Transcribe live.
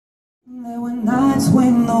There were nights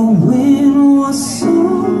when the wind was so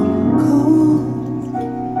cold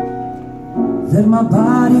that my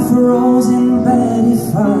body froze in bed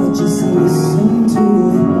if I just listened to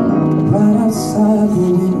it right outside the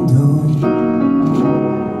window.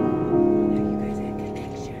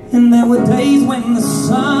 And there were days when the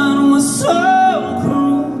sun was so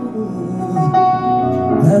cruel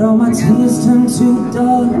that all my tears turned to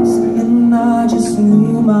dust, and I just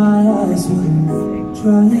knew my eyes were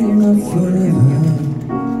drying up forever.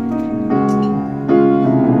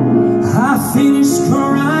 I finished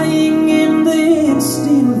crying in the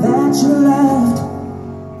instant that you left,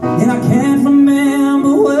 and I can't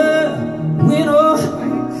remember where, when or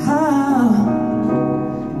how.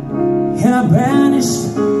 And I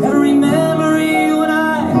banished every memory you and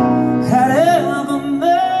I had ever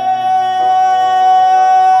made.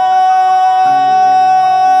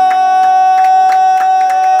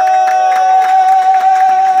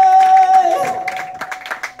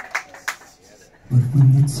 But when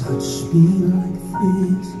you touch me like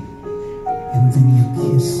this, and then you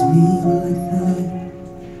kiss me like that,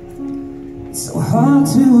 it's so hard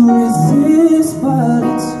to resist, but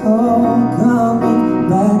it's